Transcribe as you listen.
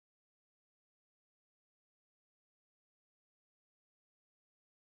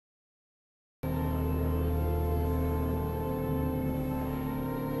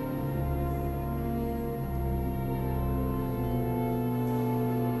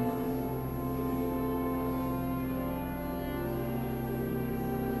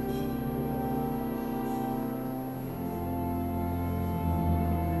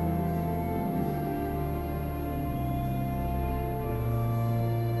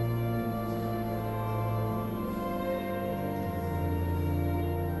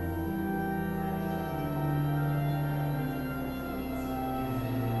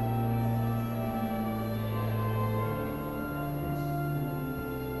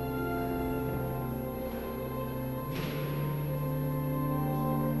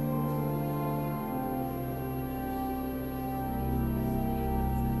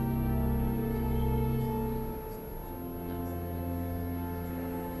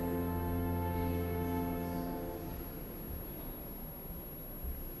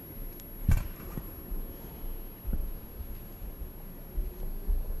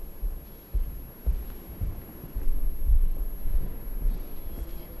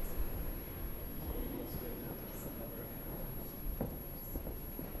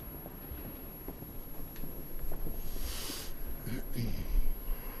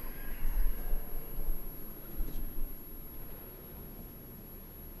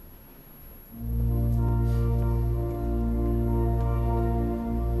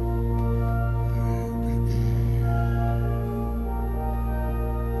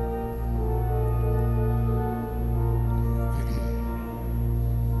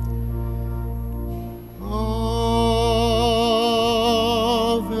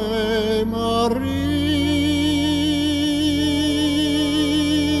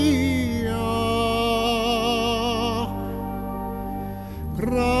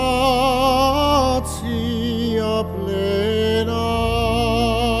gratia plena,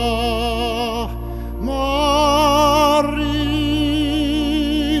 Maria,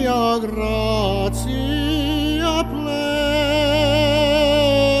 gratia plena,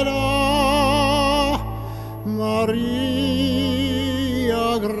 Maria,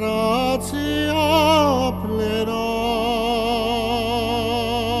 gratia plena.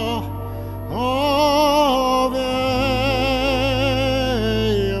 Ave,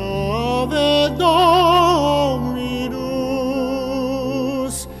 Ave Dominus,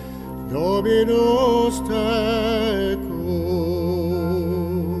 Dominus tecum,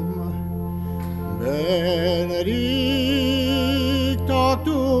 benedicta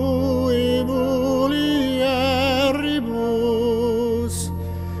tui mulieribus,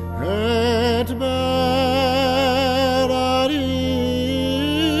 et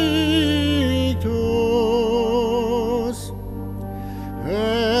benedictus,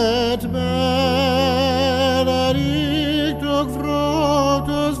 et benedictus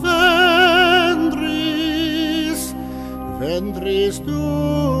fructus ventris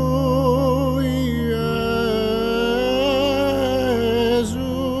tui,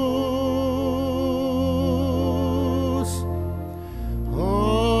 Iesus.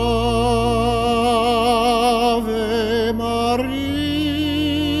 Ave Maria.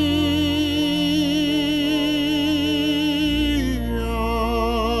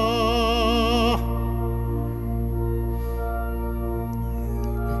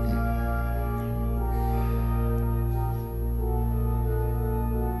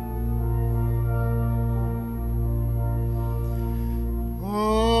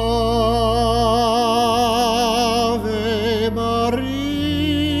 Ave Maria,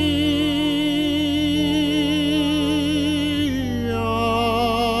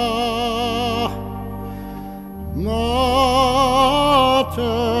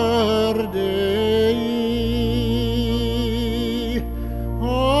 Mater Dei,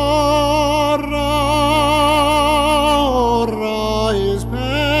 ora orais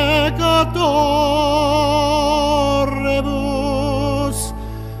peccatoribus,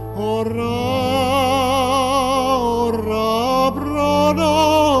 ora pro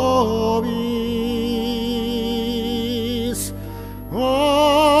nobis,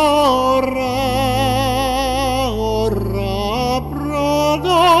 ora pro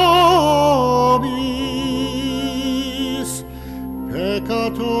nobis,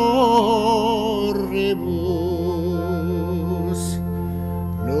 peccatoribus,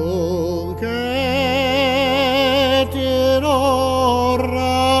 nunc et in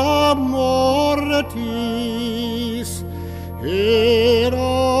hora mortis, in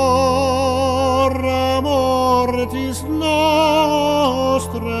hora mortis nostrae,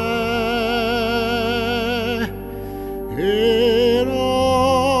 in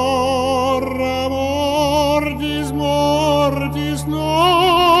hora mortis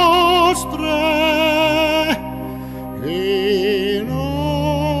nostrae, in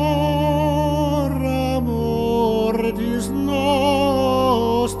hora mortis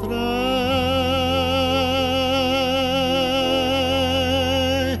nostrae.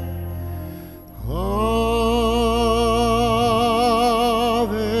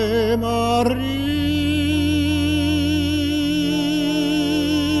 Ave Maria.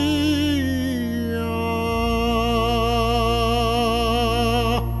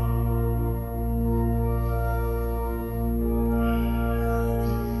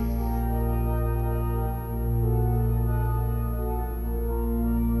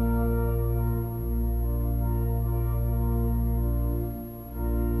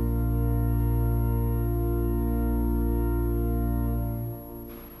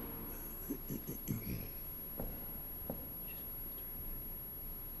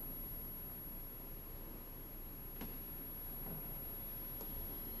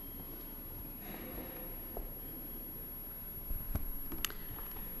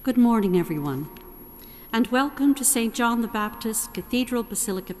 Good morning, everyone, and welcome to St. John the Baptist Cathedral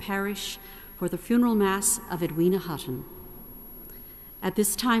Basilica Parish for the funeral Mass of Edwina Hutton. At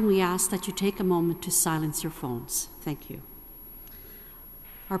this time, we ask that you take a moment to silence your phones. Thank you.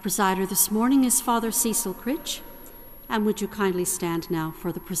 Our presider this morning is Father Cecil Critch, and would you kindly stand now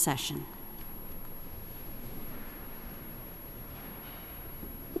for the procession?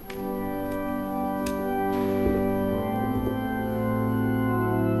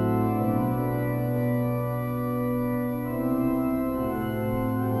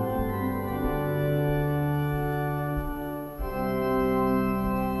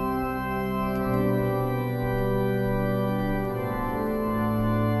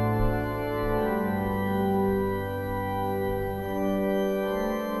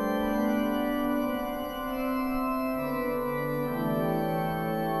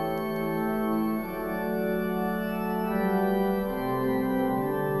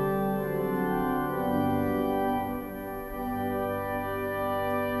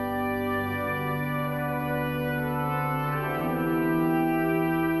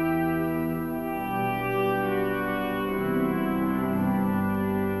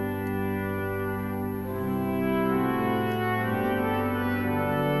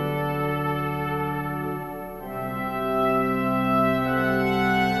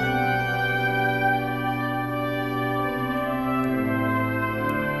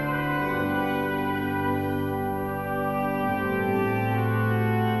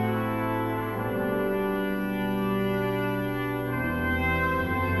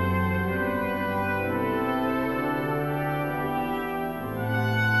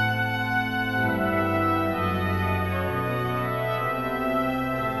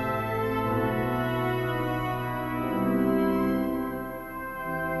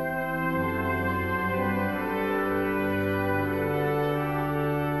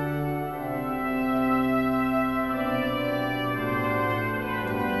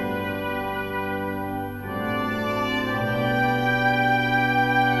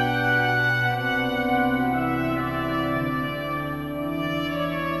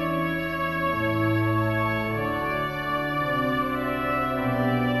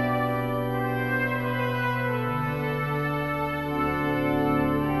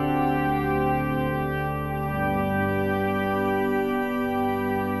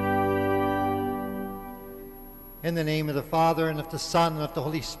 In the name of the Father, and of the Son, and of the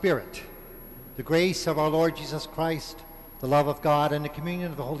Holy Spirit, the grace of our Lord Jesus Christ, the love of God, and the communion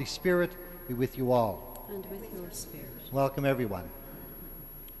of the Holy Spirit be with you all. And with your spirit. Welcome, everyone.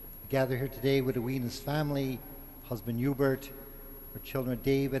 We gather here today with Edwina's family, husband Hubert, her children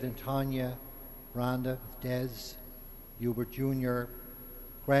David and Tanya, Rhonda, Des, Hubert Jr.,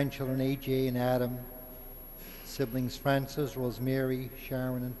 grandchildren AJ and Adam, siblings Francis, Rosemary,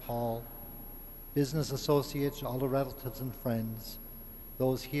 Sharon, and Paul, business associates, all the relatives and friends,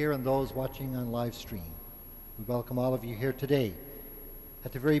 those here and those watching on live stream. We welcome all of you here today.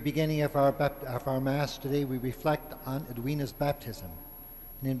 At the very beginning of our Mass today, we reflect on Edwina's baptism.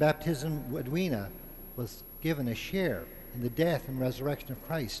 And in baptism, Edwina was given a share in the death and resurrection of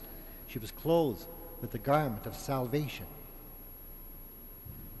Christ. She was clothed with the garment of salvation.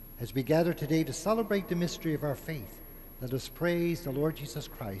 As we gather today to celebrate the mystery of our faith, let us praise the Lord Jesus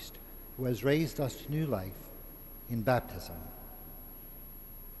Christ, who has raised us to new life in baptism.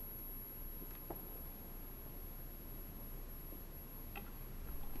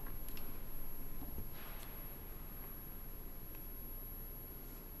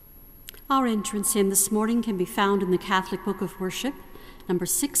 Our entrance hymn this morning can be found in the Catholic Book of Worship, number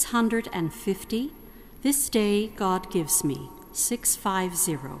 650, This Day God Gives Me,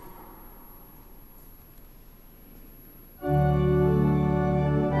 650.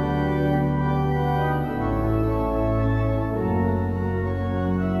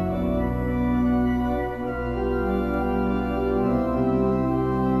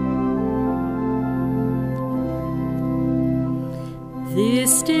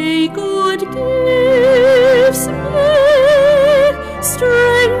 This day God gives me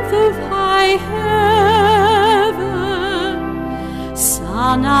strength of high heaven,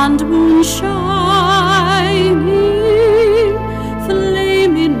 sun and moon shining,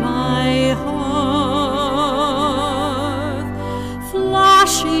 flame in my heart,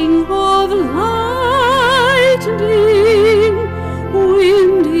 flashing of lightning,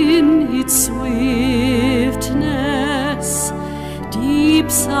 wind in its swiftness,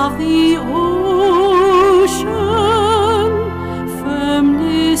 deeps of the ocean,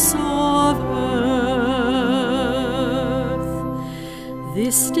 firmness of earth.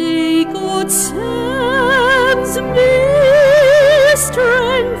 This day God sends me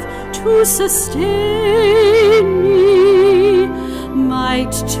strength to sustain me,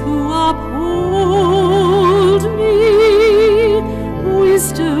 might to uphold me,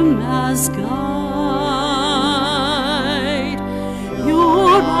 wisdom as guide.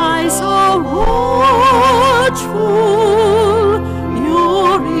 Your eyes are watchful,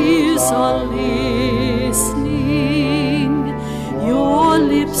 your ears are listening, your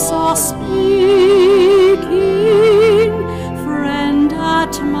lips are speaking, friend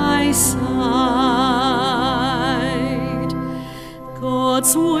at my side.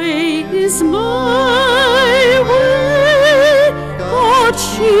 God's way is my way, God's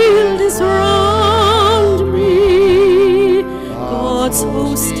shield is round me, God's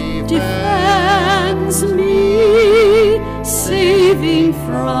host defends me, saving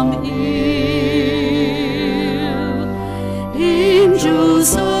from ill.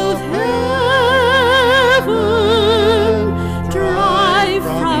 Angels of heaven drive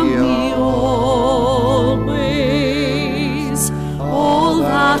from me always all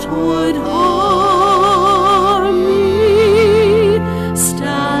that would harm me,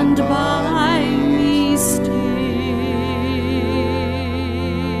 stand by me still.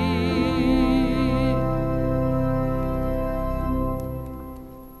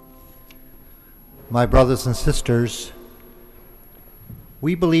 My brothers and sisters,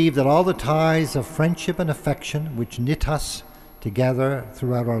 we believe that all the ties of friendship and affection which knit us together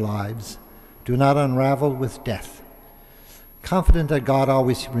throughout our lives do not unravel with death. Confident that God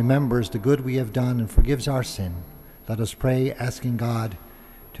always remembers the good we have done and forgives our sin, let us pray, asking God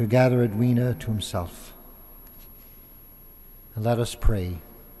to gather Edwina to himself. And let us pray.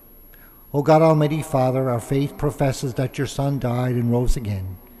 O God, Almighty Father, our faith professes that your Son died and rose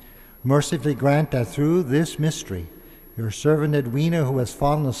again. Mercifully grant that through this mystery, your servant Edwina, who has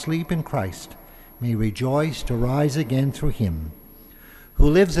fallen asleep in Christ, may rejoice to rise again through him, who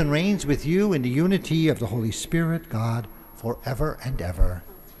lives and reigns with you in the unity of the Holy Spirit, God, forever and ever.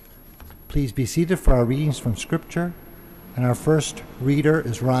 Please be seated for our readings from Scripture, and our first reader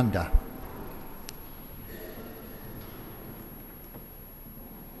is Rhonda.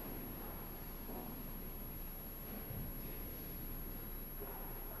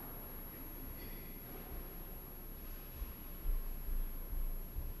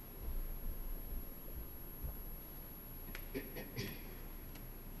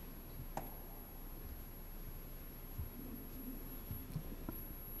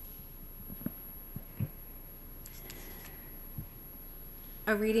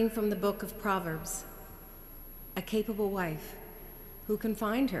 A reading from the book of Proverbs. A capable wife, who can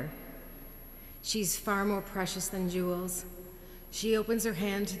find her? She's far more precious than jewels. She opens her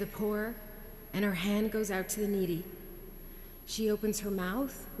hand to the poor, and her hand goes out to the needy. She opens her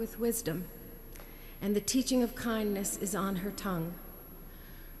mouth with wisdom, and the teaching of kindness is on her tongue.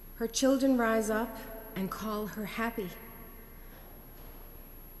 Her children rise up and call her happy.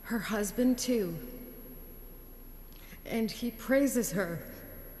 Her husband too, and he praises her.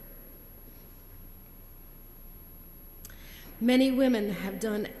 Many women have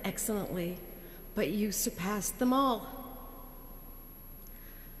done excellently, but you surpassed them all.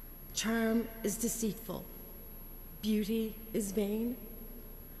 Charm is deceitful, beauty is vain,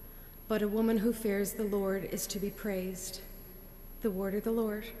 but a woman who fears the Lord is to be praised. The word of the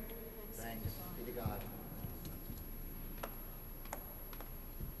Lord. Thanks be to God.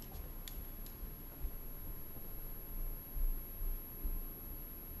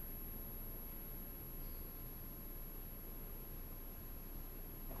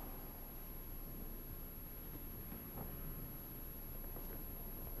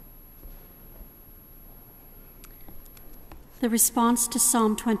 The response to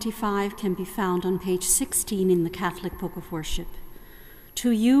Psalm 25 can be found on page 16 in the Catholic Book of Worship. To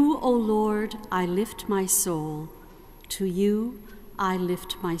you, O Lord, I lift my soul. To you, I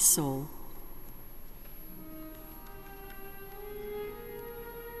lift my soul.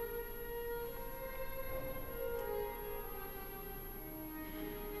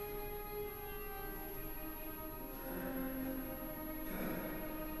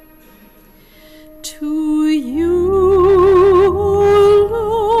 To you,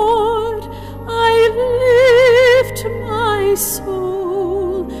 Lord, I lift my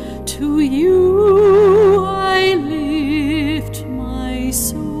soul. To you, I lift my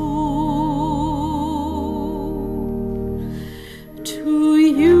soul. To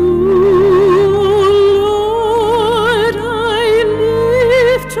you, Lord, I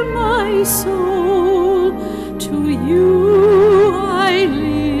lift my soul. To you, I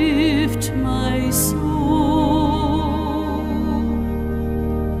lift my soul.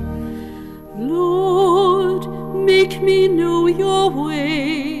 Lord, make me know your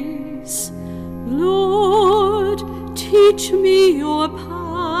ways. Lord, teach me your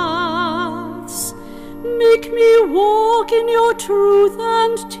paths. Make me walk in your truth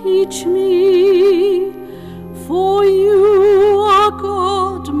and teach me. For you are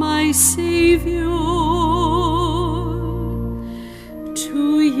God, my Savior.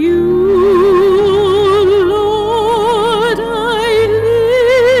 To you, Lord, I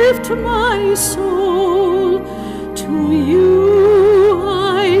lift my soul. To you,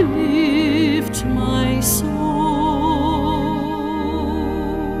 I lift my soul.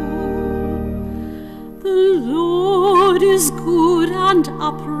 The Lord is good and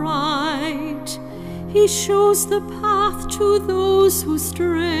upright. He shows the path to those who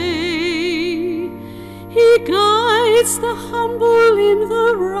stray. He guides the humble in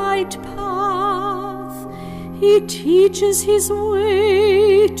the right path. He teaches his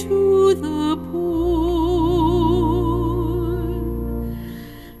way to the poor.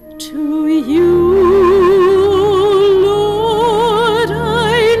 To you, Lord,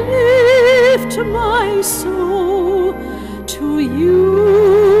 I lift my soul. To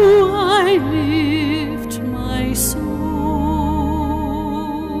you, I lift my soul.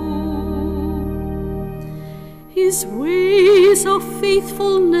 His ways are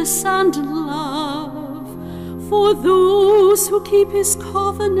faithfulness and love for those who keep his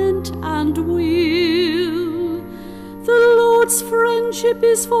covenant and will. The Lord's friendship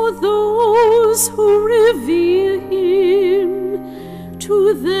is for those who revere him.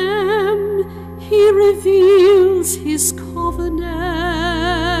 To them he reveals his covenant.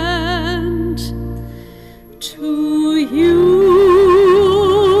 To you,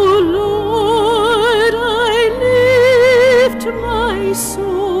 Lord, I lift my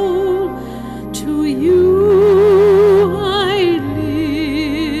soul. To you, I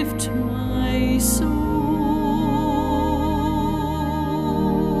lift my soul.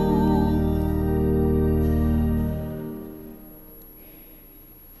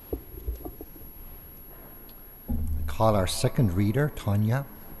 I call our second reader, Tanya.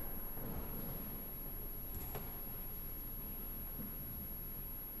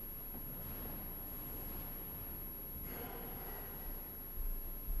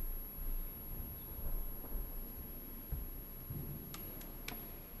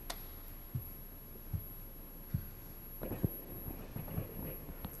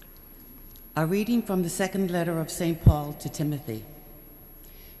 A reading from the second letter of St. Paul to Timothy.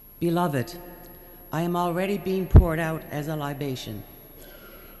 Beloved, I am already being poured out as a libation.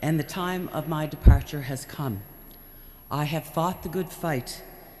 and the time of my departure has come. I have fought the good fight.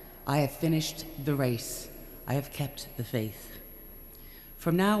 I have finished the race. I have kept the faith.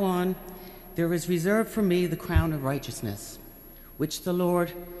 From now on, there is reserved for me the crown of righteousness, which the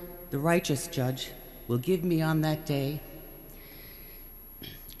Lord, the righteous judge, will give me on that day,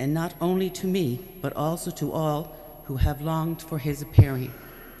 and not only to me, but also to all who have longed for his appearing.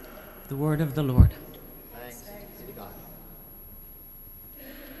 The word of the Lord. Thanks be to God.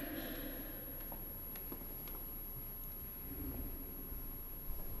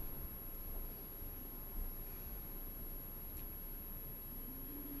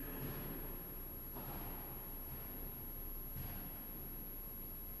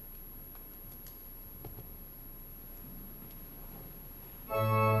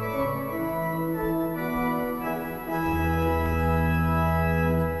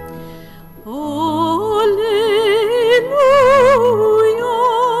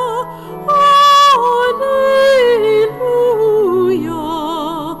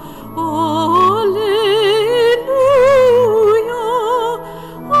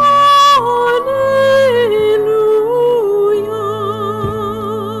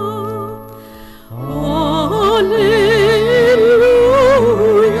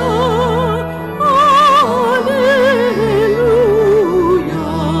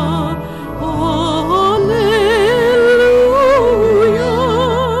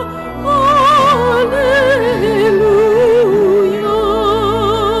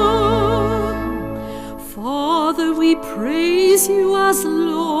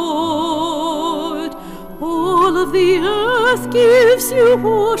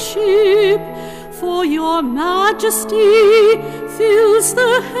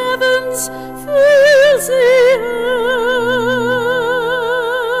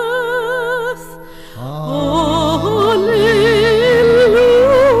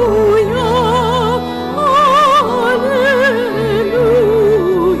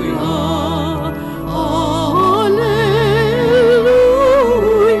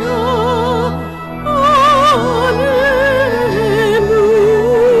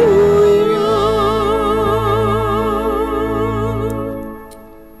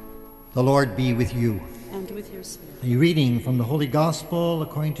 The Lord be with you. And with your spirit. A reading from the Holy Gospel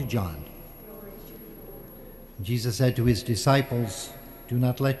according to John. Jesus said to his disciples, "Do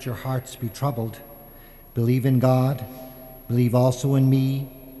not let your hearts be troubled. Believe in God. Believe also in me.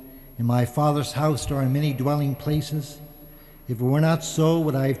 In my Father's house there are many dwelling places. If it were not so,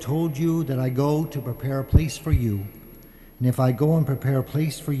 would I have told you that I go to prepare a place for you? And if I go and prepare a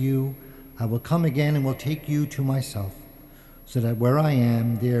place for you, I will come again and will take you to myself, so that where I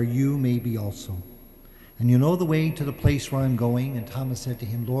am, there you may be also. And you know the way to the place where I'm going." And Thomas said to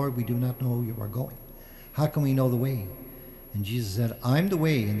him, "Lord, we do not know you are going. How can we know the way?" And Jesus said, "I'm the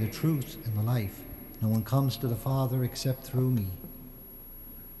way and the truth and the life. No one comes to the Father except through me."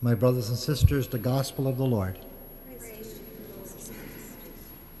 My brothers and sisters, the gospel of the Lord.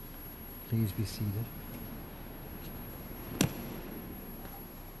 Please be seated.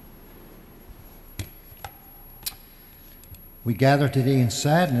 We gather today in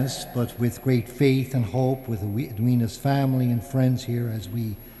sadness, but with great faith and hope with Edwina's family and friends here. As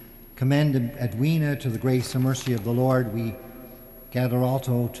we commend Edwina to the grace and mercy of the Lord, we gather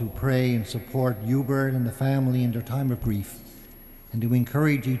also to pray and support Hubert and the family in their time of grief, and to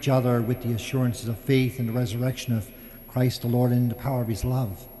encourage each other with the assurances of faith in the resurrection of Christ the Lord and the power of his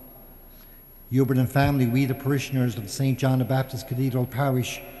love. Hubert and family, we the parishioners of St. John the Baptist Cathedral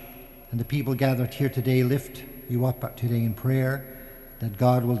Parish and the people gathered here today lift you up today in prayer, that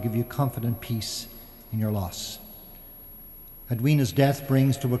God will give you comfort and peace in your loss. Edwina's death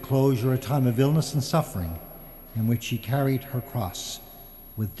brings to a closure a time of illness and suffering in which she carried her cross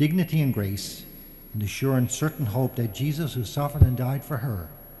with dignity and grace, and the sure and certain hope that Jesus, who suffered and died for her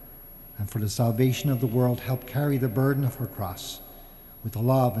and for the salvation of the world, helped carry the burden of her cross with the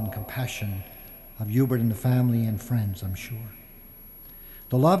love and compassion of Hubert and the family and friends, I'm sure.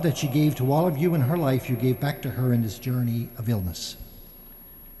 The love that she gave to all of you in her life, you gave back to her in this journey of illness.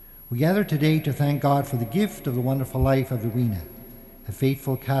 We gather today to thank God for the gift of the wonderful life of Edwina, a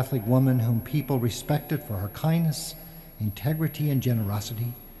faithful Catholic woman whom people respected for her kindness, integrity, and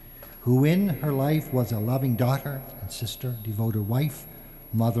generosity, who in her life was a loving daughter and sister, devoted wife,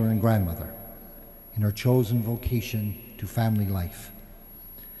 mother, and grandmother, in her chosen vocation to family life.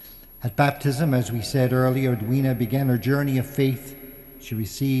 At baptism, as we said earlier, Edwina began her journey of faith. She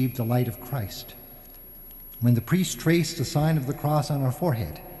received the light of Christ. When the priest traced the sign of the cross on her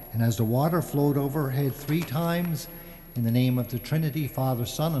forehead, and as the water flowed over her head 3 times, in the name of the Trinity, Father,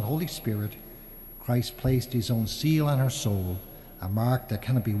 Son, and Holy Spirit, Christ placed his own seal on her soul a mark that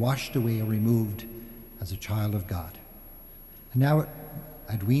cannot be washed away or removed as a child of God. And now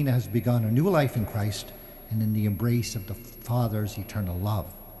Edwina has begun a new life in Christ and in the embrace of the Father's eternal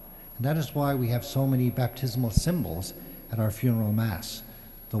love. And that is why we have so many baptismal symbols at our funeral mass.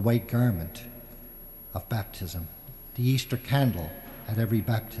 The white garment of baptism, the Easter candle at every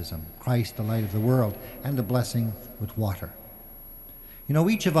baptism, Christ the light of the world, and the blessing with water. You know,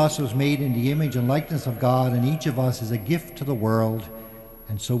 each of us was made in the image and likeness of God, and each of us is a gift to the world.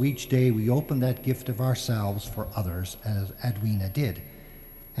 And so each day we open that gift of ourselves for others, as Edwina did.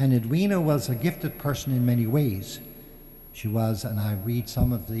 And Edwina was a gifted person in many ways. She was, and I read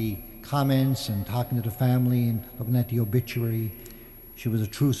some of the comments and talking to the family and looking at the obituary, she was a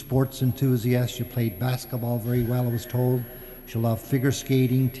true sports enthusiast. She played basketball very well, I was told. She loved figure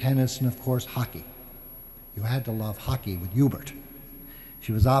skating, tennis, and of course hockey. You had to love hockey with Hubert.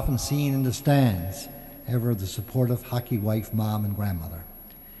 She was often seen in the stands, ever the supportive hockey wife, mom, and grandmother.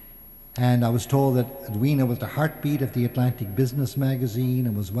 And I was told that Edwina was the heartbeat of the Atlantic Business magazine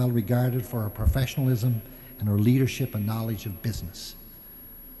and was well regarded for her professionalism and her leadership and knowledge of business.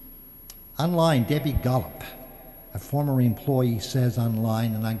 Online, Debbie Gollop, a former employee, says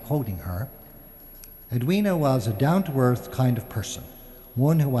online, and I'm quoting her, Edwina was a down-to-earth kind of person,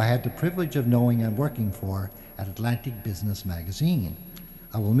 one who I had the privilege of knowing and working for at Atlantic Business magazine.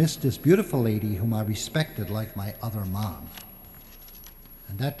 I will miss this beautiful lady whom I respected like my other mom.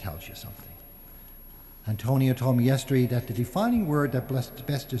 And that tells you something. Antonio told me yesterday that the defining word that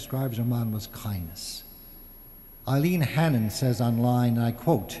best describes her mom was kindness. Eileen Hannon says online, and I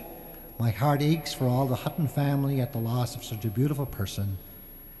quote, my heart aches for all the Hutton family at the loss of such a beautiful person.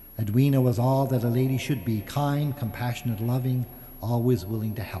 Edwina was all that a lady should be, kind, compassionate, loving, always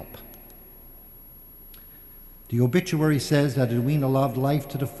willing to help. The obituary says that Edwina loved life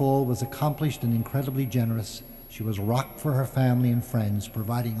to the full, was accomplished and incredibly generous. She was a rock for her family and friends,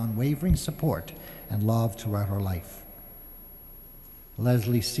 providing unwavering support and love throughout her life.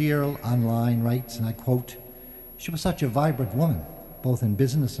 Leslie Searle online writes, and I quote, she was such a vibrant woman, both in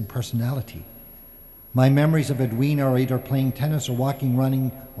business and personality. My memories of Edwina are either playing tennis or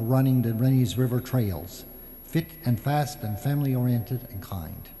running the Rennie's River trails, fit and fast and family-oriented and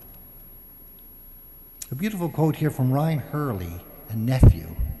kind. A beautiful quote here from Ryan Hurley, a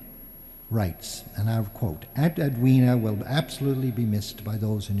nephew, writes, and I quote, Aunt Edwina will absolutely be missed by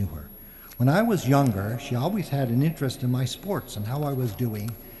those who knew her. When I was younger, she always had an interest in my sports and how I was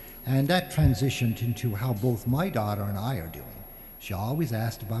doing, and that transitioned into how both my daughter and I are doing. She always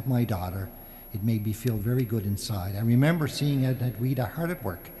asked about my daughter. It made me feel very good inside. I remember seeing Edwina hard at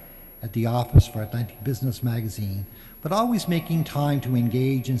work at the office for Atlantic Business magazine, but always making time to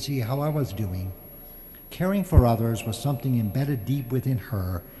engage and see how I was doing. Caring for others was something embedded deep within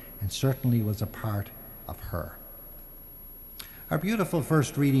her and certainly was a part of her. Our beautiful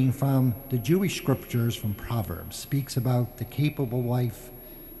first reading from the Jewish scriptures from Proverbs speaks about the capable wife,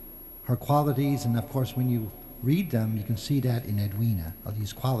 her qualities, and of course when you read them you can see that in Edwina, of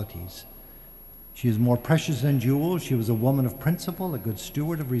these qualities. She is more precious than jewels. She was a woman of principle, a good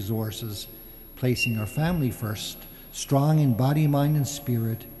steward of resources, placing her family first, strong in body, mind, and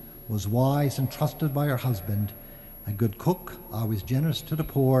spirit, was wise and trusted by her husband, a good cook, always generous to the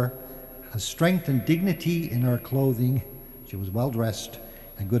poor, has strength and dignity in her clothing. She was well dressed,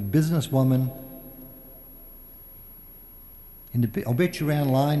 a good businesswoman. In the obituary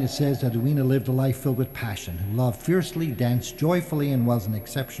online, it says that Edwina lived a life filled with passion, who loved fiercely, danced joyfully, and was an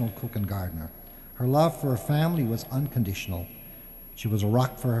exceptional cook and gardener. Her love for her family was unconditional. She was a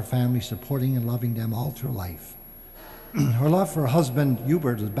rock for her family, supporting and loving them all through life. Her love for her husband,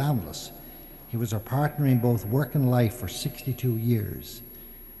 Hubert, was boundless. He was her partner in both work and life for 62 years.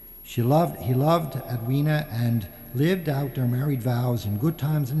 He loved Edwina and lived out their married vows in good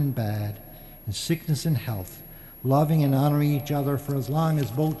times and in bad, in sickness and health, loving and honoring each other for as long as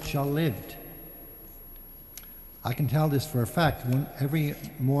both shall lived. I can tell this for a fact. Every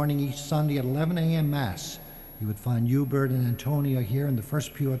morning, each Sunday at 11 a.m. Mass, you would find Hubert and Antonia here in the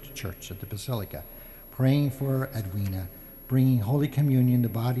first pew at the church, at the Basilica, praying for Edwina, bringing Holy Communion, the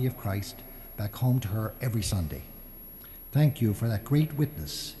body of Christ, back home to her every Sunday. Thank you for that great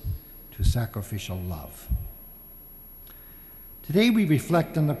witness to sacrificial love. Today we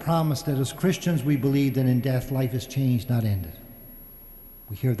reflect on the promise that as Christians we believe that in death life is changed, not ended.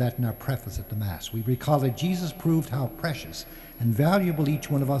 We hear that in our preface at the Mass. We recall that Jesus proved how precious and valuable each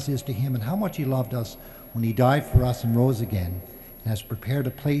one of us is to him and how much he loved us when he died for us and rose again and has prepared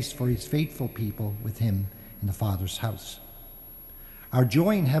a place for his faithful people with him in the Father's house. Our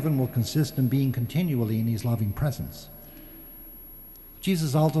joy in heaven will consist in being continually in his loving presence.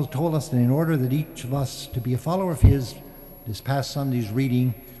 Jesus also told us that in order that each of us to be a follower of his, this past Sunday's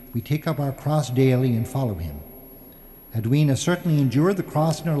reading, we take up our cross daily and follow him. Edwina certainly endured the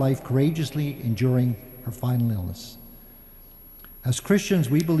cross in her life, courageously enduring her final illness. As Christians,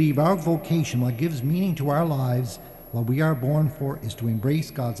 we believe our vocation, what gives meaning to our lives, what we are born for, is to embrace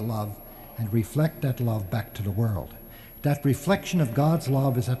God's love and reflect that love back to the world. That reflection of God's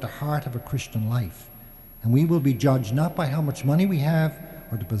love is at the heart of a Christian life, and we will be judged not by how much money we have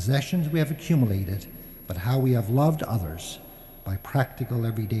or the possessions we have accumulated, but how we have loved others by practical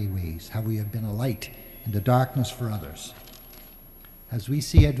everyday ways, how we have been a light in the darkness for others. As we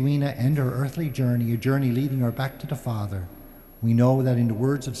see Edwina end her earthly journey, a journey leading her back to the Father, we know that in the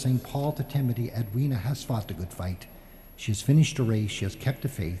words of St. Paul to Timothy, Edwina has fought the good fight. She has finished the race. She has kept the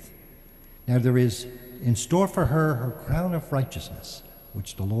faith. Now there is in store for her her crown of righteousness,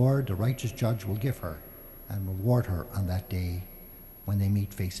 which the Lord, the righteous judge, will give her and reward her on that day when they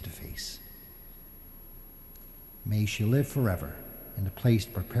meet face to face. May she live forever in the place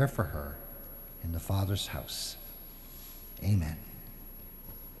prepared for her in the Father's house. Amen.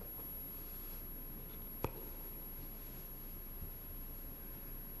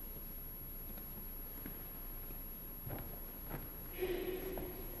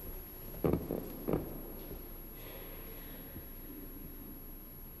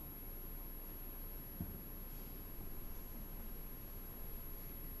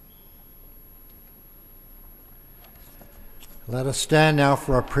 Let us stand now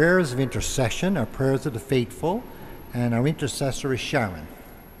for our prayers of intercession, our prayers of the faithful, and our intercessor is Sharon.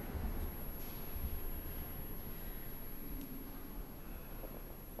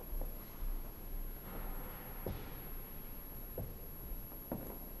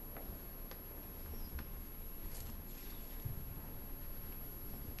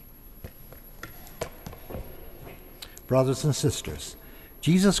 Brothers and sisters,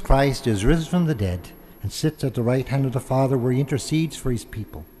 Jesus Christ is risen from the dead and sits at the right hand of the Father, where he intercedes for his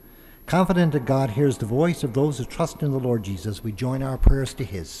people. Confident that God hears the voice of those who trust in the Lord Jesus, we join our prayers to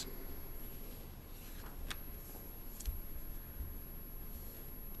his.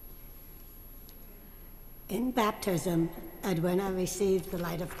 In baptism, Edwina received the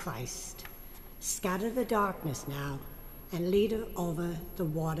light of Christ. Scatter the darkness now and lead her over the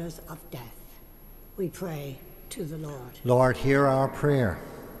waters of death. We pray to the Lord. Lord, hear our prayer.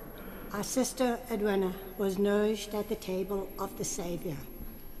 Our sister Edwina was nourished at the table of the Savior.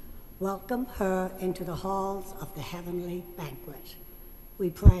 Welcome her into the halls of the heavenly banquet. We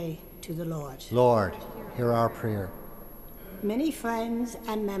pray to the Lord. Lord, hear our prayer. Many friends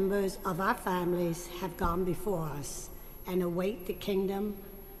and members of our families have gone before us and await the kingdom.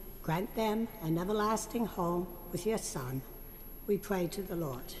 Grant them an everlasting home with your Son. We pray to the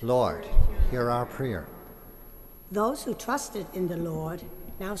Lord. Lord, hear our prayer. Those who trusted in the Lord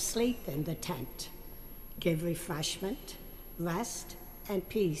now sleep in the tent. Give refreshment, rest, and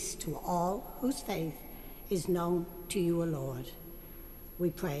peace to all whose faith is known to you, O Lord.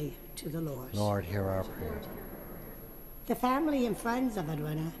 We pray to the Lord. Lord, hear our prayer. The family and friends of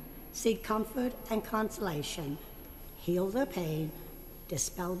Edwina seek comfort and consolation, heal their pain,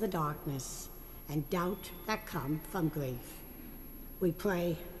 dispel the darkness, and doubt that come from grief. We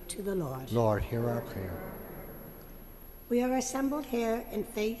pray to the Lord. Lord, hear our prayer. We are assembled here in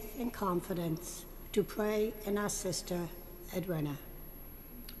faith and confidence to pray in our sister Edwina.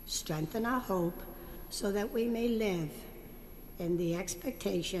 Strengthen our hope so that we may live in the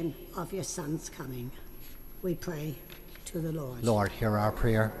expectation of your Son's coming. We pray to the Lord. Lord, hear our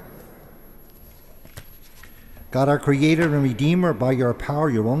prayer. God, our Creator and Redeemer, by your power,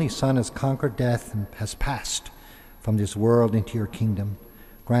 your only Son has conquered death and has passed from this world into your kingdom.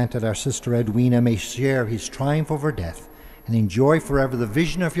 Grant that our sister Edwina may share his triumph over death and enjoy forever the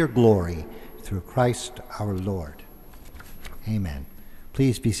vision of your glory through Christ our Lord. Amen.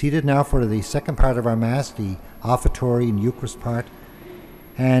 Please be seated now for the second part of our Mass, the offertory and Eucharist part.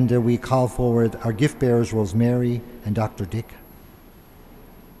 And we call forward our gift bearers, Rosemary and Dr. Dick.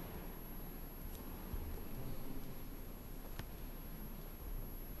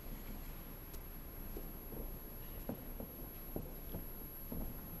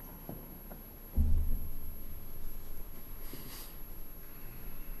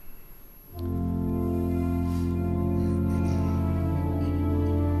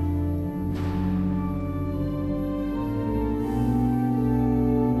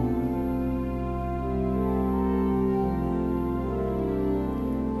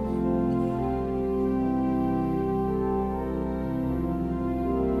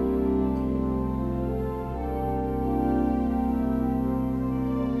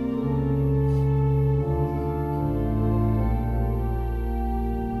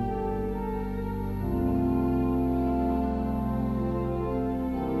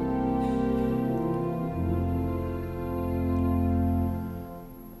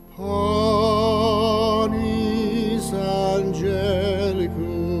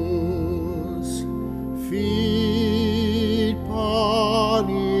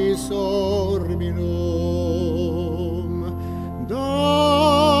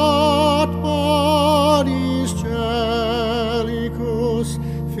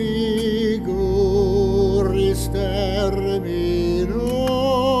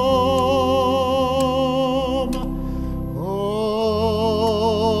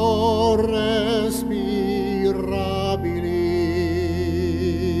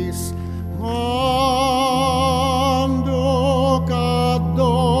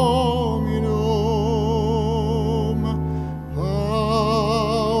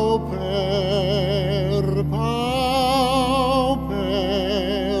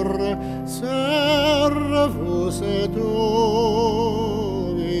 et ovilis,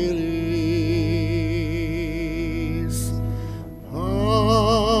 pauper,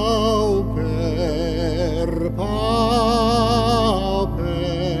 pauper,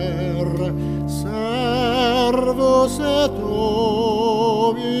 servus et ovilis.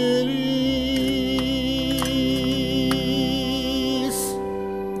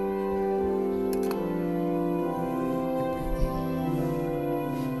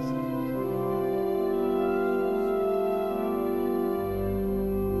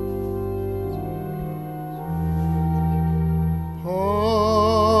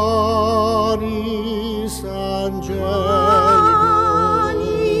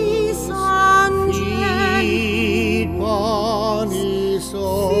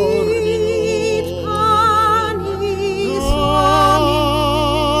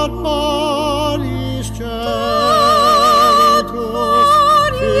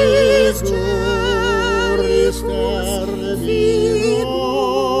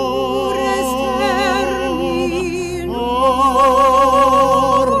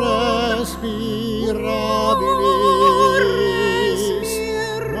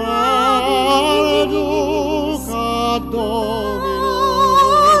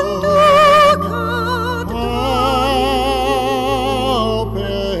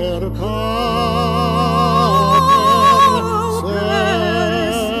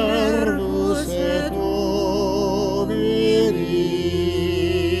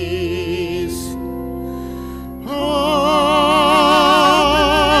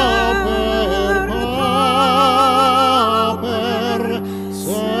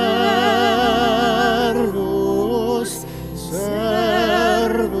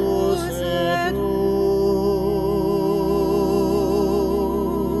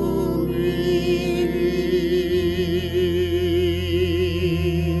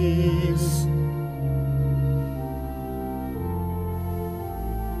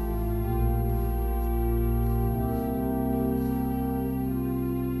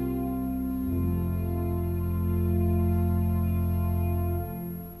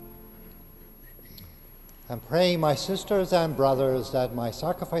 And pray, my sisters and brothers, that my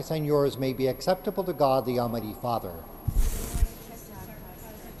sacrifice and yours may be acceptable to God, the Almighty Father.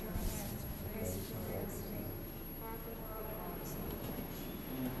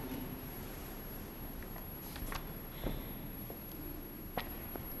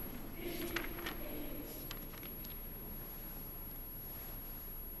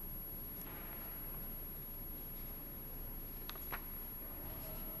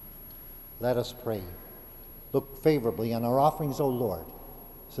 Let us pray. Look favorably on our offerings, O Lord,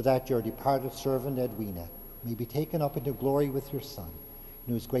 so that your departed servant Edwina may be taken up into glory with your Son,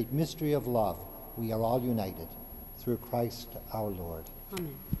 in whose great mystery of love we are all united, through Christ our Lord.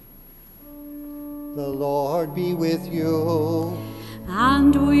 Amen. The Lord be with you.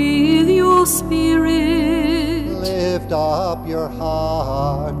 And with your spirit. Lift up your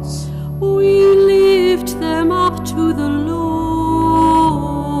hearts. We lift them up to the Lord.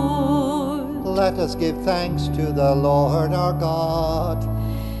 Let us give thanks to the Lord our God.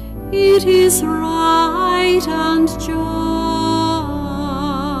 It is right and just.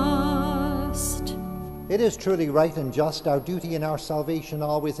 It is truly right and just, our duty and our salvation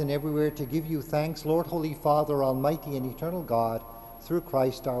always and everywhere, to give you thanks, Lord, Holy Father, Almighty and eternal God, through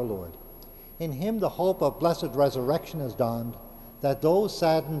Christ our Lord. In him the hope of blessed resurrection has dawned, that those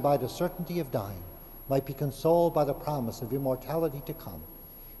saddened by the certainty of dying might be consoled by the promise of immortality to come.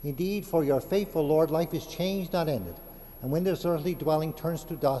 Indeed, for your faithful Lord, life is changed, not ended, and when this earthly dwelling turns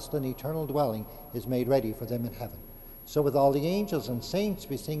to dust, an eternal dwelling is made ready for them in heaven. So with all the angels and saints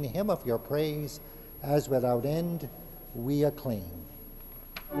we sing the hymn of your praise, as without end we acclaim.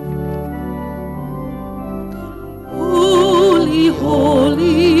 Holy,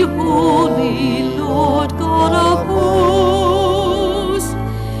 holy, holy, Lord God of hosts,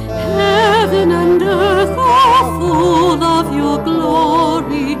 heaven and earth are full of your glory.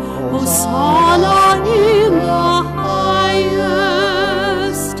 Hosanna in the highest.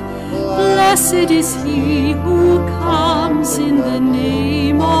 Blessed is he who comes in the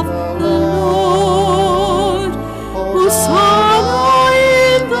name of the Lord. Hosanna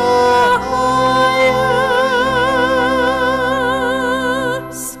in the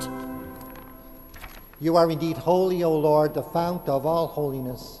highest. You are indeed holy, O Lord, the fount of all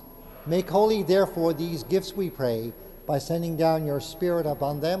holiness. Make holy, therefore, these gifts, we pray, by sending down your Spirit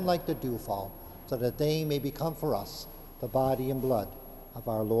upon them like the dewfall, so that they may become for us the body and blood of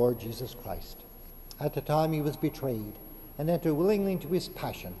our Lord Jesus Christ. At the time he was betrayed, and entered willingly into his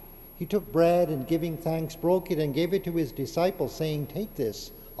passion, he took bread, and giving thanks, broke it and gave it to his disciples, saying, "Take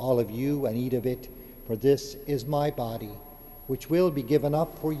this, all of you, and eat of it, for this is my body, which will be given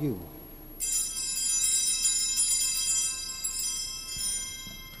up for you.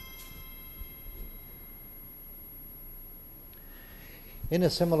 In a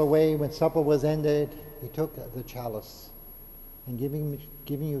similar way, when supper was ended, he took the chalice, and giving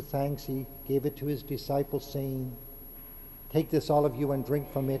you thanks, he gave it to his disciples, saying, "Take this, all of you, and drink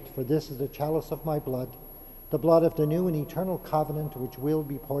from it, for this is the chalice of my blood, the blood of the new and eternal covenant, which will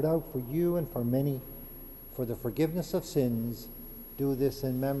be poured out for you and for many, for the forgiveness of sins. Do this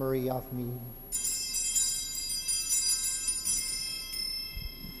in memory of me."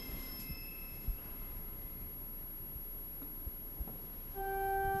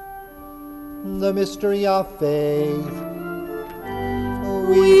 The mystery of faith.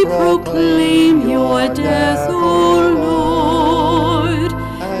 We proclaim your death, O Lord,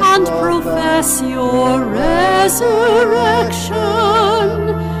 and profess your resurrection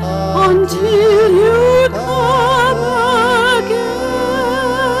until you come again.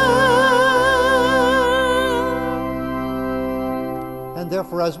 And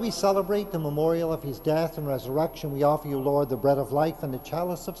therefore, as we celebrate the memorial of his death and resurrection, we offer you, Lord, the bread of life and the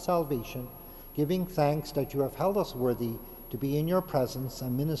chalice of salvation, giving thanks that you have held us worthy to be in your presence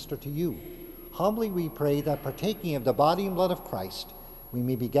and minister to you. Humbly we pray that, partaking of the body and blood of Christ, we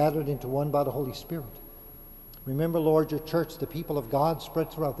may be gathered into one by the Holy Spirit. Remember, Lord, your church, the people of God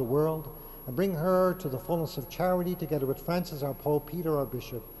spread throughout the world, and bring her to the fullness of charity, together with Francis our Pope, Peter our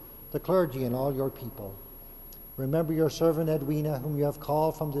Bishop, the clergy, and all your people. Remember your servant Edwina, whom you have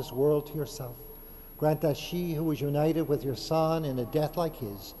called from this world to yourself. Grant that she, who was united with your Son in a death like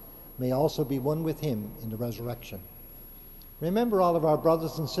his, may also be one with him in the resurrection. Remember all of our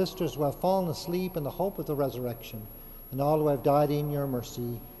brothers and sisters who have fallen asleep in the hope of the resurrection, and all who have died in your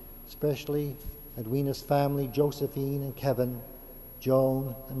mercy, especially Edwina's family, Josephine and Kevin,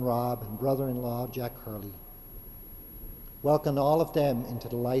 Joan and Rob, and brother-in-law Jack Hurley. Welcome all of them into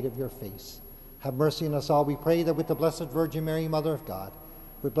the light of your face. Have mercy on us all, we pray, that with the Blessed Virgin Mary, Mother of God,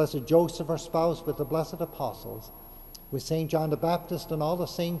 with Blessed Joseph, our spouse, with the blessed apostles, with St. John the Baptist and all the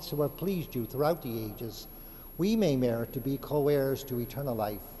saints who have pleased you throughout the ages, we may merit to be co-heirs to eternal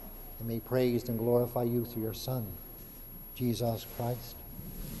life, and may praise and glorify you through your Son, Jesus Christ.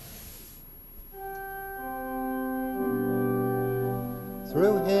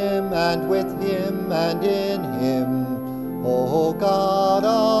 Through him and with him and in him, O God,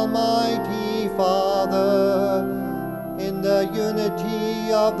 Almighty Father, in the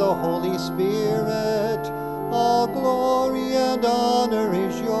unity of the Holy Spirit, all glory and honor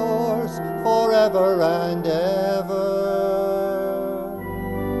is yours forever and ever.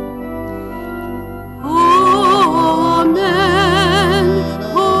 Amen.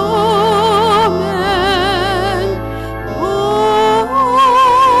 Amen.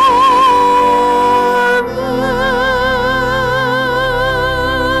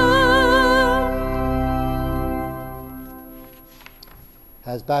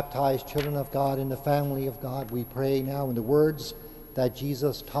 As baptized children of God in the family of God, we pray now in the words that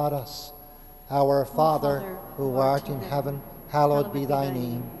Jesus taught us. Our Father, who art in heaven, hallowed be thy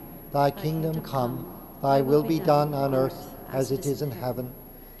name. Thy kingdom come, thy will be done on earth as it is in heaven.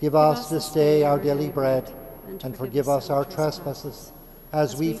 Give us this day our daily bread, and forgive us our trespasses,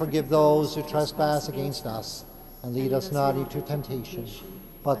 as we forgive those who trespass against us. And lead us not into temptation,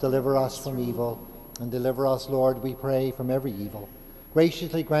 but deliver us from evil. And deliver us, Lord, we pray, from every evil.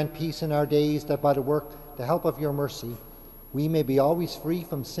 Graciously grant peace in our days, that by the help of your mercy, we may be always free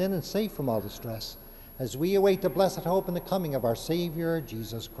from sin and safe from all distress, as we await the blessed hope and the coming of our Savior,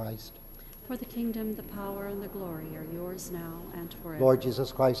 Jesus Christ. For the kingdom, the power, and the glory are yours now and forever. Lord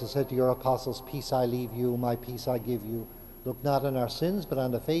Jesus Christ has said to your apostles, "Peace I leave you, my peace I give you. Look not on our sins, but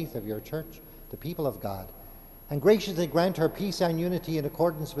on the faith of your church, the people of God. And graciously grant her peace and unity in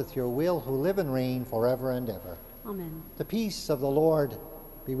accordance with your will, who live and reign forever and ever." Amen. The peace of the Lord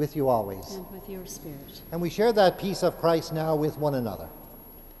be with you always. And with your spirit. And we share that peace of Christ now with one another.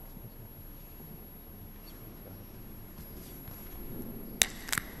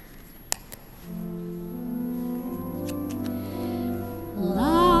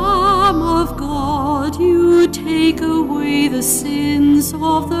 Lamb of God, you take away the sins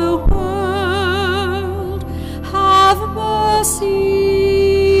of the world. Have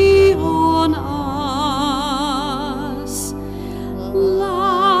mercy on us.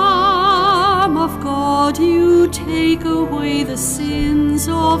 Lamb of God, you take away the sins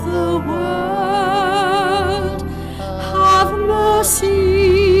of the world. Have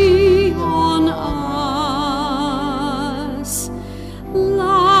mercy on us.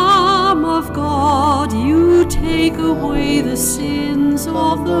 Lamb of God, you take away the sins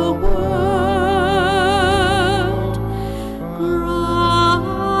of the world.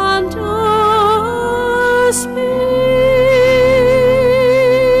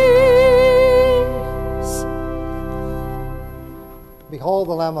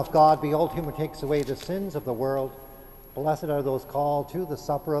 of God, behold him who takes away the sins of the world. Blessed are those called to the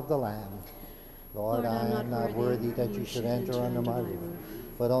supper of the Lamb. Lord, I am not worthy that you should enter under my roof,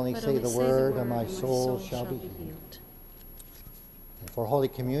 but only say the word, and my soul shall be healed. And for Holy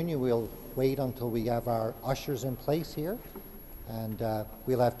Communion, we'll wait until we have our ushers in place here, and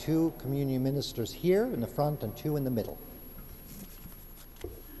we'll have 2 communion ministers here in the front and 2 in the middle.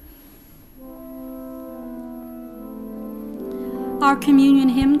 Our communion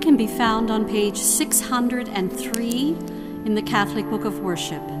hymn can be found on page 603 in the Catholic Book of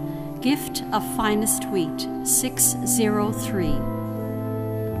Worship, Gift of Finest Wheat, 603.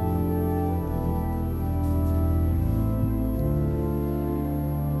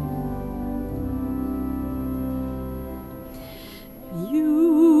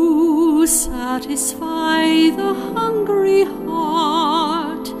 You satisfy the hungry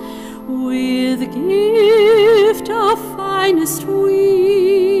heart with gift of finest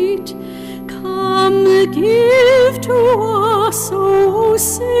wheat. Come, give to us, O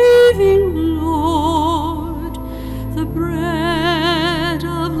saving Lord, the bread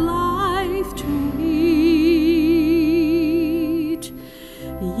of life to eat.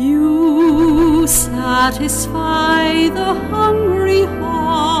 You satisfy the hungry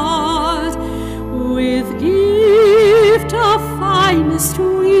heart with gift of finest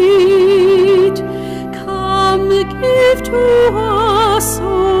wheat. Come, give to us,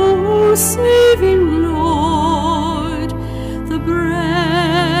 O saving Lord, the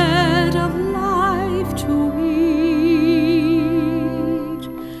bread of life to eat.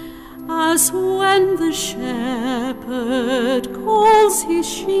 As when the shepherd calls his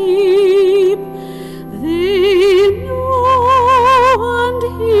sheep, they know and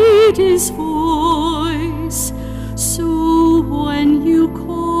heed his voice, so when you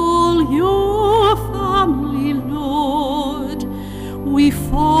call your family, Lord, we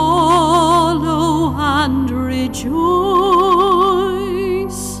follow and rejoice.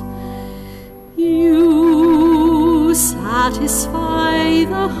 You satisfy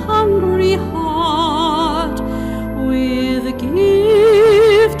the hungry heart with a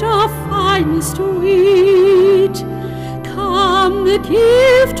gift of finest wheat. Come,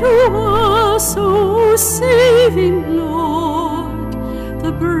 give to us, O saving Lord,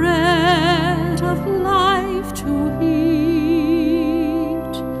 the bread of life to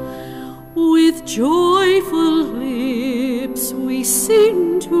eat. With joyful lips we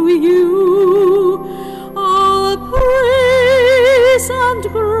sing to you our praise and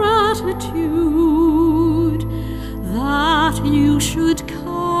gratitude, that you should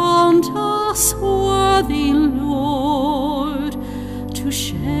count us worthy, Lord, to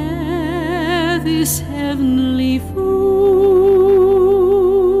share this heavenly food.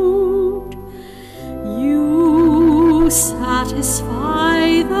 You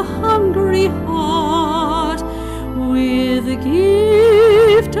satisfy the hungry heart with a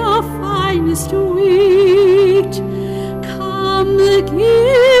gift of finest wheat. Come,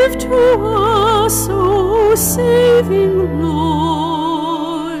 give to us, O saving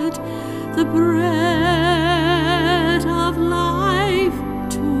Lord, the bread of life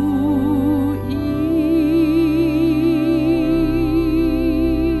to eat.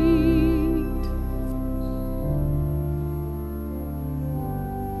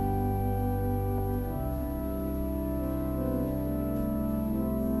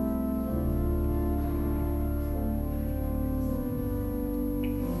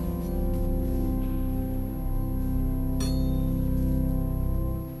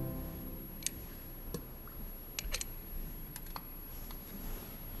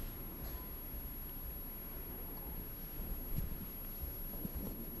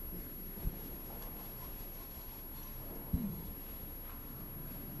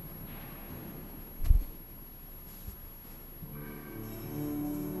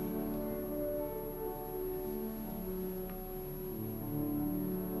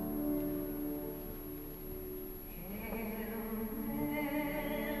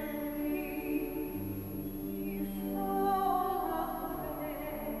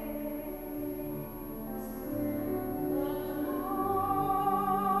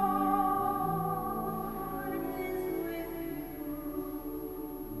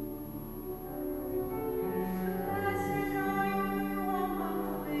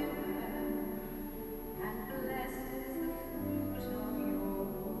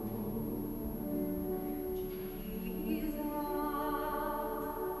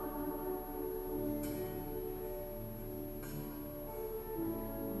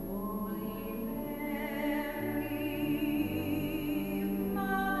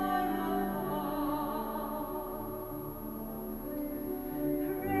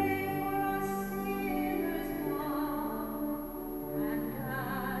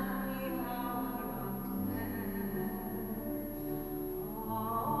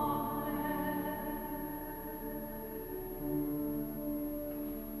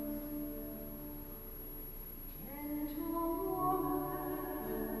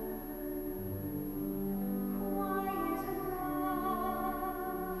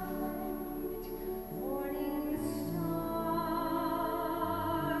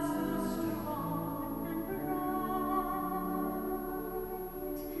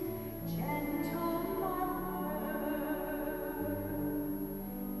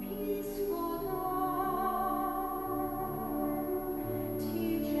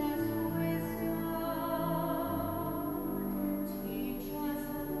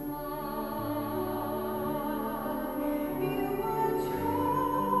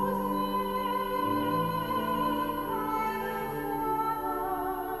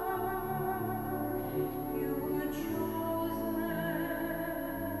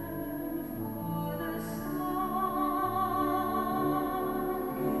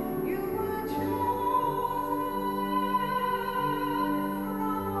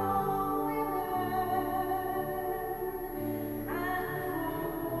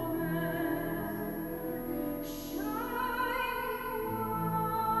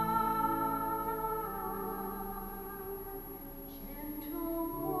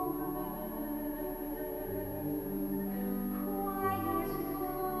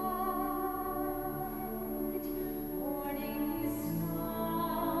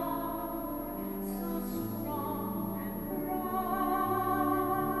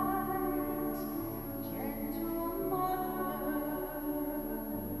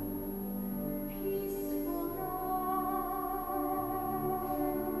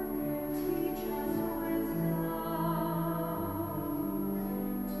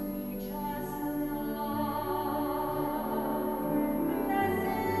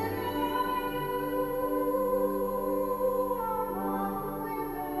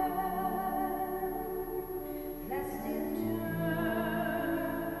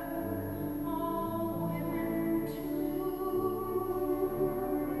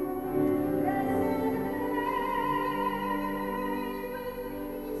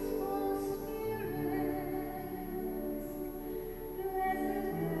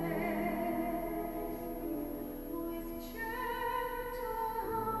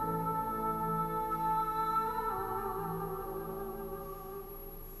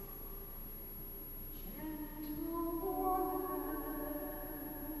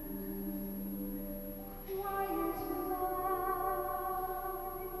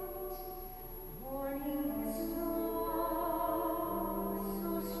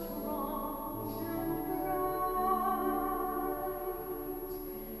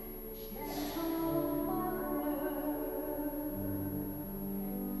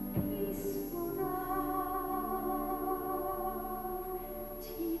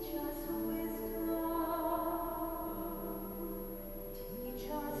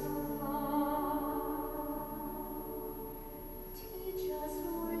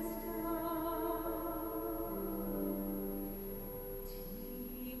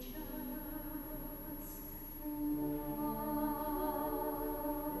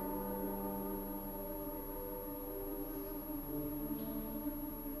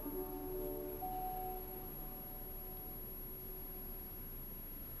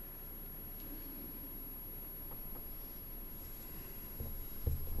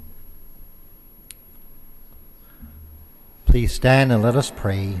 Please stand and let us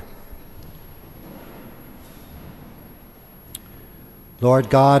pray. Lord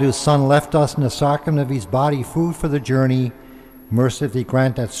God, whose Son left us in the sacrament of his body food for the journey, mercifully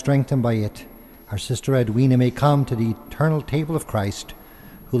grant that, strengthened by it, our sister Edwina may come to the eternal table of Christ,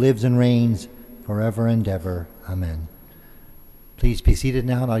 who lives and reigns forever and ever. Amen. Please be seated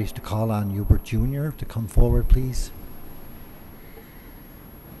now, and I used to call on Hubert Jr. to come forward, please.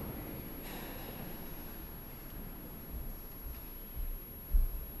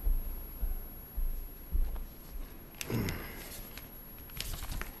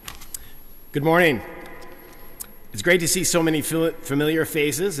 Good morning. It's great to see so many familiar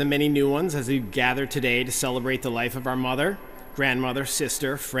faces and many new ones as we gather today to celebrate the life of our mother, grandmother,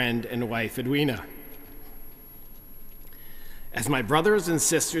 sister, friend, and wife, Edwina. As my brothers and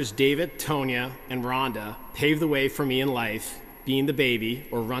sisters David, Tonya, and Rhonda paved the way for me in life, being the baby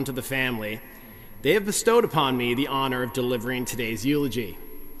or runt of the family, they have bestowed upon me the honor of delivering today's eulogy.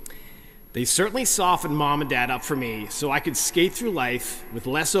 They certainly softened Mom and Dad up for me so I could skate through life with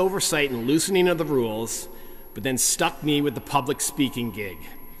less oversight and loosening of the rules, but then stuck me with the public speaking gig.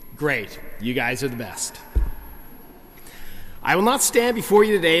 Great, you guys are the best. I will not stand before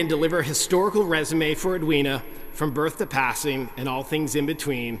you today and deliver a historical resume for Edwina from birth to passing and all things in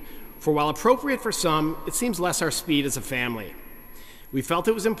between, for while appropriate for some, it seems less our speed as a family. We felt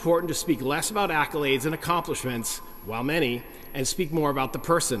it was important to speak less about accolades and accomplishments, while many, and speak more about the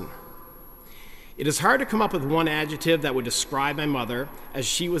person. It is hard to come up with one adjective that would describe my mother, as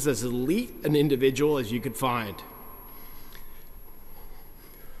she was as elite an individual as you could find.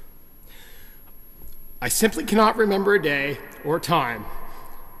 I simply cannot remember a day or time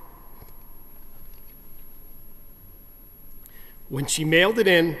when she mailed it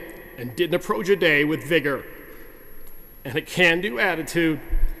in and didn't approach a day with vigor and a can-do attitude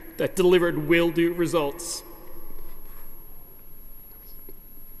that delivered will-do results.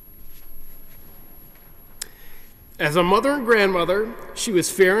 As a mother and grandmother, she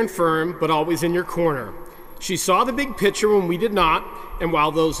was fair and firm, but always in your corner. She saw the big picture when we did not, and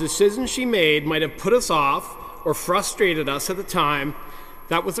while those decisions she made might have put us off or frustrated us at the time,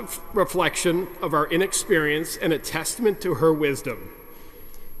 that was a reflection of our inexperience and a testament to her wisdom.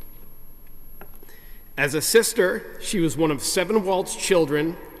 As a sister, she was one of 7 Walt's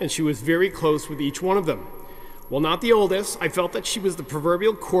children, and she was very close with each one of them. While not the oldest, I felt that she was the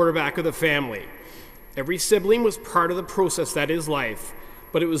proverbial quarterback of the family. Every sibling was part of the process that is life,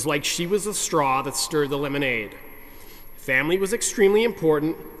 but it was like she was the straw that stirred the lemonade. Family was extremely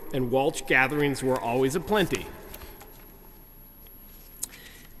important, and Walsh gatherings were always aplenty.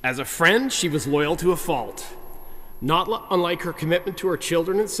 As a friend, she was loyal to a fault. Not unlike her commitment to her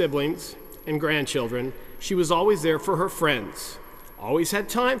children and siblings and grandchildren, she was always there for her friends, always had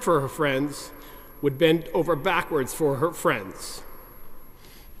time for her friends, would bend over backwards for her friends.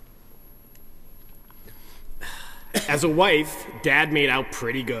 As a wife, Dad made out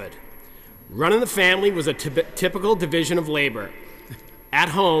pretty good. Running the family was a typical division of labor. At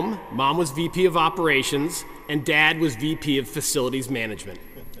home, Mom was VP of Operations, and Dad was VP of Facilities Management.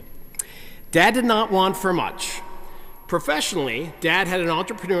 Dad did not want for much. Professionally, Dad had an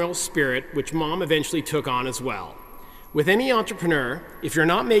entrepreneurial spirit, which Mom eventually took on as well. With any entrepreneur, if you're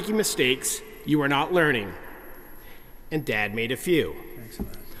not making mistakes, you are not learning. And Dad made a few.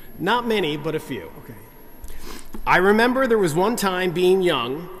 Excellent. Not many, but a few. Okay. I remember there was one time being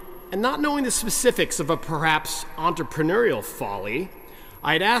young and not knowing the specifics of a perhaps entrepreneurial folly,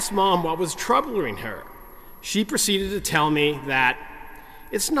 I had asked Mom what was troubling her. She proceeded to tell me that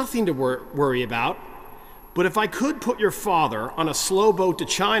it's nothing to worry about, but if I could put your father on a slow boat to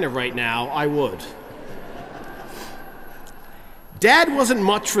China right now, I would. Dad wasn't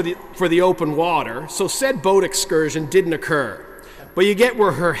much for the open water, so said boat excursion didn't occur, but you get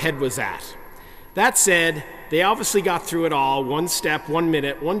where her head was at. That said, they obviously got through it all, one step, 1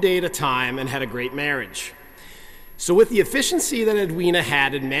 minute, 1 day at a time, and had a great marriage. So with the efficiency that Edwina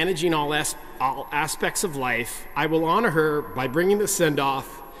had in managing all aspects of life, I will honor her by bringing the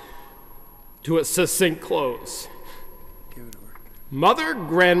send-off to a succinct close. Give it over. Mother,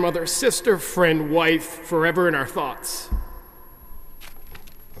 grandmother, sister, friend, wife, forever in our thoughts.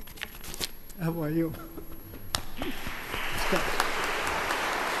 How are you? Stop.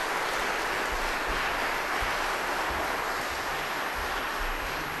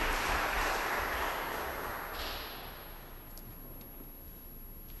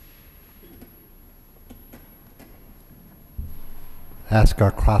 Ask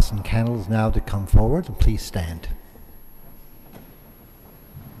our cross and candles now to come forward, and please stand.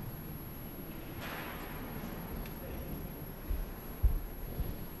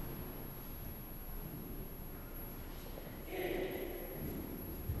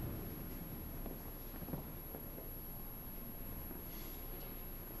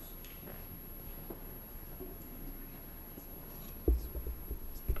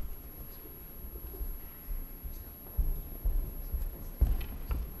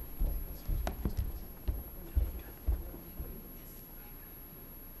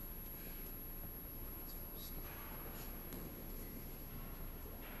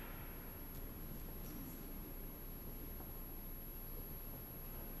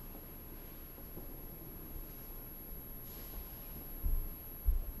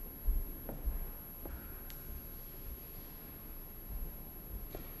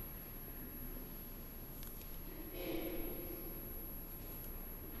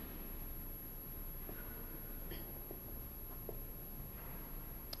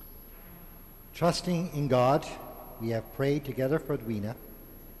 Trusting in God, we have prayed together for Edwina,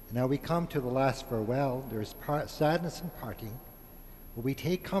 and now we come to the last farewell. There is sadness in parting, but we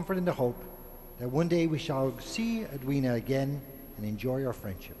take comfort in the hope that one day we shall see Edwina again and enjoy our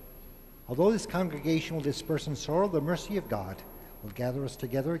friendship. Although this congregation will disperse in sorrow, the mercy of God will gather us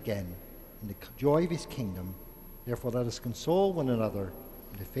together again in the joy of his kingdom. Therefore, let us console one another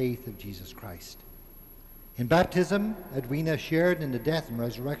in the faith of Jesus Christ. In baptism, Edwina shared in the death and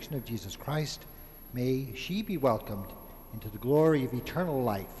resurrection of Jesus Christ. May she be welcomed into the glory of eternal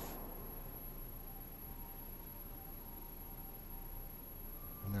life.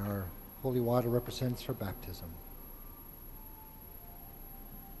 And our holy water represents her baptism.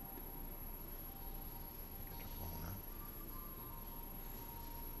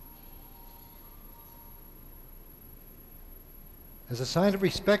 As a sign of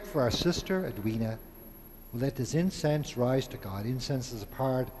respect for our sister Edwina, we let this incense rise to God. Incense is a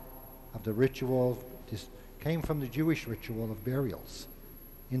part of the ritual. This came from the Jewish ritual of burials.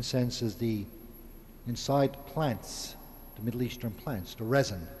 Incense is the inside plants, the Middle Eastern plants, the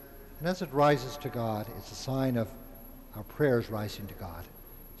resin. And as it rises to God, it's a sign of our prayers rising to God.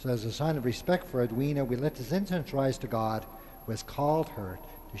 So as a sign of respect for Edwina, we let this incense rise to God, who has called her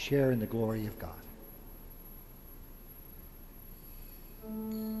to share in the glory of God.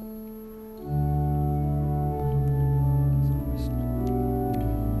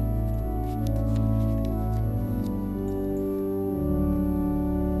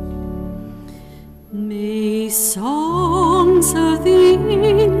 May songs of the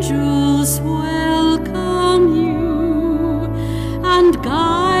angels welcome you and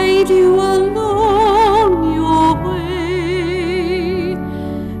guide you along your way.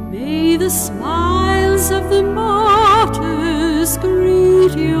 May the smiles of the martyrs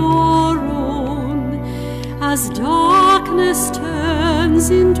greet your own as darkness turns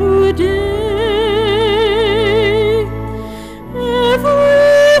into day.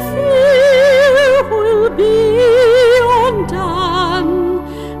 Every fear will be undone,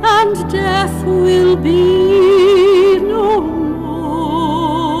 and death will be no more.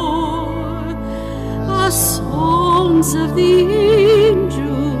 As songs of the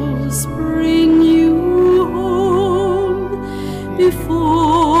angels bring you home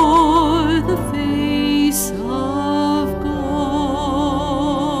before the face of God.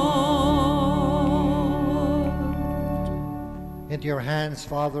 Into your hands,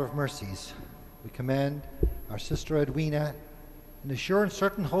 Father of mercies, we commend our sister Edwina in the sure and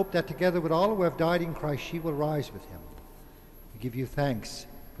certain hope that together with all who have died in Christ, she will rise with him. We give you thanks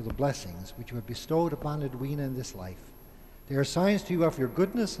for the blessings which you have bestowed upon Edwina in this life. They are signs to you of your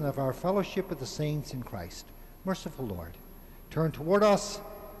goodness and of our fellowship with the saints in Christ. Merciful Lord, turn toward us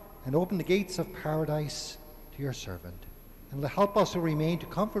and open the gates of paradise to your servant, and help us who remain to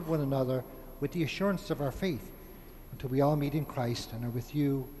comfort one another with the assurance of our faith until we all meet in Christ and are with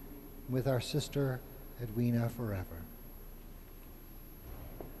you and with our sister Edwina forever.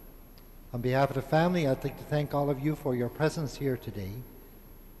 On behalf of the family, I'd like to thank all of you for your presence here today.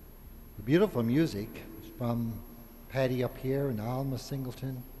 The beautiful music is from Patty up here and Alma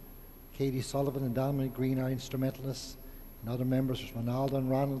Singleton, Katie Sullivan and Dominic Green, our instrumentalists, and other members, Ronaldo and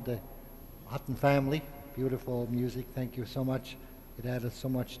Ronald, the Hutton family. Beautiful music. Thank you so much. It added so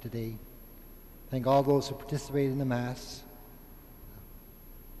much today. Thank all those who participated in the Mass.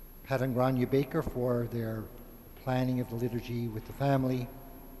 Pat and Grania Baker for their planning of the liturgy with the family.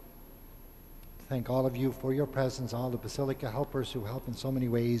 Thank all of you for your presence, all the Basilica helpers who help in so many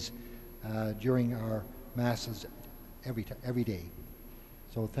ways during our Masses every day.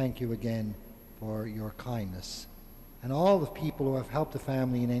 So thank you again for your kindness. And all the people who have helped the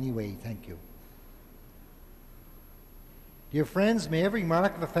family in any way, thank you. Dear friends, may every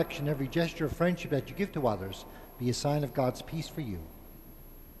mark of affection, every gesture of friendship that you give to others be a sign of God's peace for you.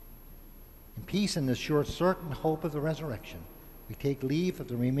 In peace and the sure certain hope of the resurrection, we take leave of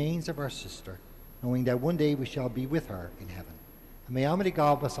the remains of our sister, knowing that one day we shall be with her in heaven. And may Almighty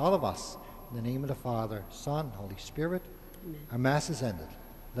God bless all of us, in the name of the Father, Son, Holy Spirit. Amen. Our Mass is ended.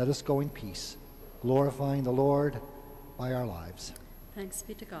 Let us go in peace, glorifying the Lord by our lives. Thanks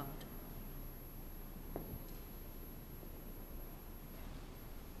be to God.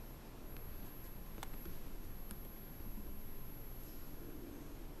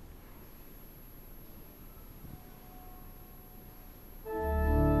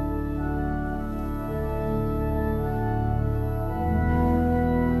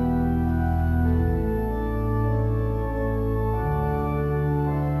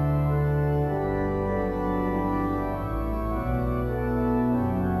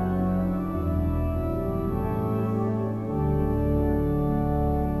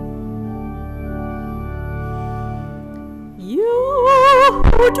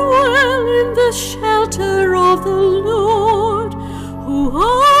 who dwell in the shelter of the Lord, who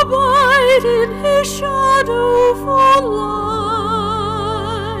abide in his shadow for life.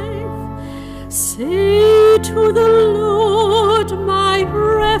 Say to the Lord, my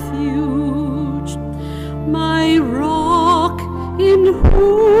refuge, my rock in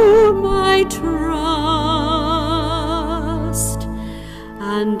whom I trust,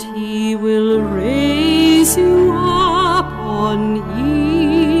 and he will raise you up on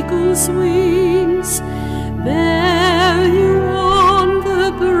eagle's wings, bear you on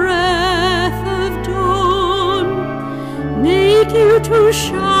the breath of dawn, make you to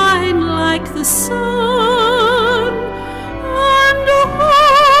shine like the sun, and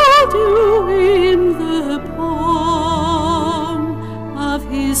hold you in the palm of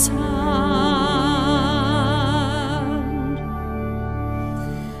his hand.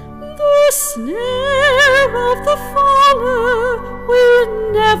 The snare of the faller will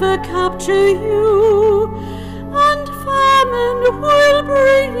never capture you, and famine will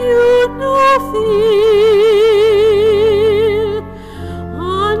bring you no fear.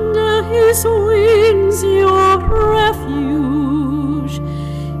 Under his wings your refuge,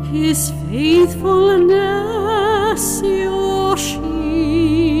 his faithfulness your shield,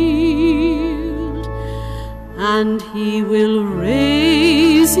 and he will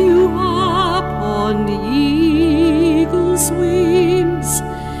raise you up on eagle's wings,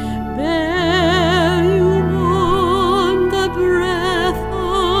 bear you on the breath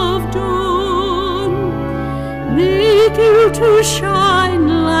of dawn, make you to shine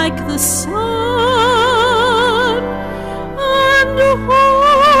like the sun,